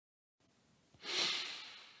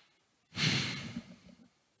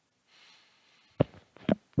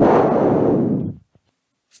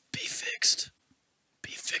Be fixed.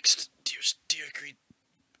 Be fixed, dear green.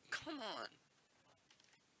 Come on.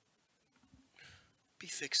 Be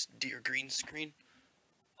fixed, dear green screen.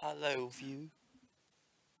 I love you.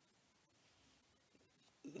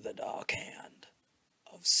 The dark hand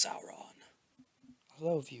of Sauron. I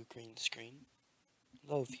love you, green screen.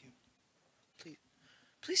 Love you.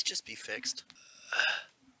 Please just be fixed.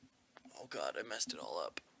 Oh god, I messed it all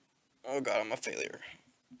up. Oh god, I'm a failure.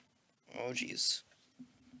 Oh jeez.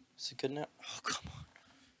 Is it good now? Oh, come on.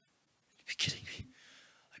 You'd be kidding me.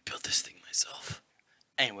 I built this thing myself.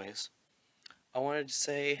 Anyways, I wanted to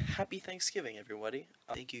say happy Thanksgiving, everybody.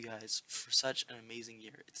 Thank you guys for such an amazing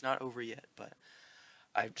year. It's not over yet, but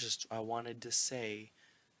I wanted to say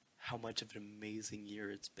how much of an amazing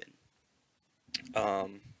year it's been.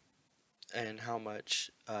 And how much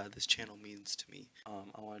this channel means to me.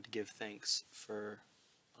 I wanted to give thanks for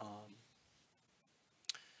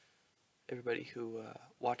everybody who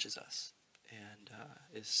watches us and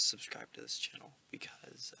is subscribed to this channel,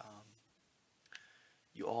 because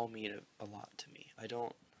you all mean a lot to me. I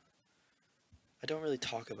don't really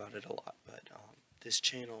talk about it a lot, but this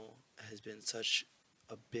channel has been such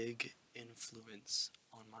a big influence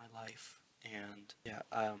on my life, and yeah,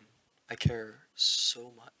 I care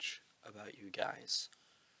so much about you guys.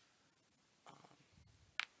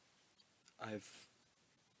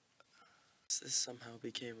 This somehow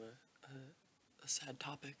became a sad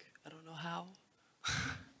topic. I don't know how.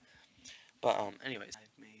 But anyways,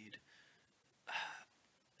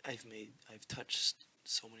 I've touched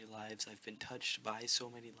so many lives. I've been touched by so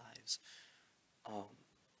many lives.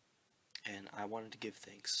 And I wanted to give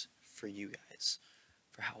thanks for you guys,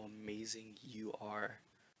 for how amazing you are.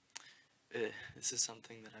 This is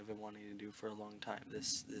something that I've been wanting to do for a long time.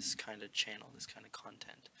 This kind of channel, this kind of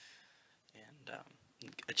content, and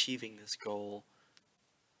achieving this goal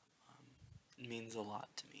means a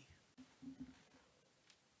lot to me.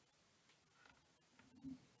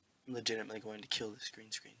 I'm legitimately going to kill this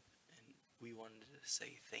green screen, and we wanted to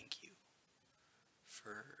say thank you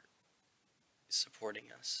for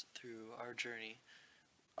supporting us through our journey.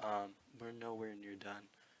 We're nowhere near done.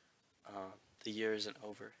 The year isn't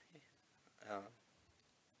over.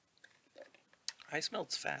 I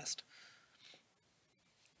smelled fast.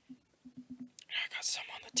 I got some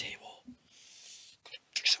on the table. Gonna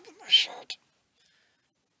fix up with my shirt.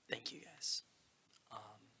 Thank you guys. I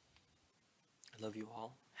love you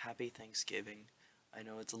all. Happy Thanksgiving. I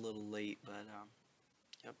know it's a little late, but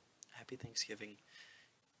yep. Happy Thanksgiving.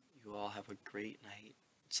 You all have a great night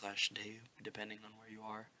 / day, depending on where you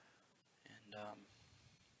are. And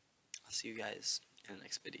I'll see you guys in the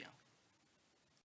next video.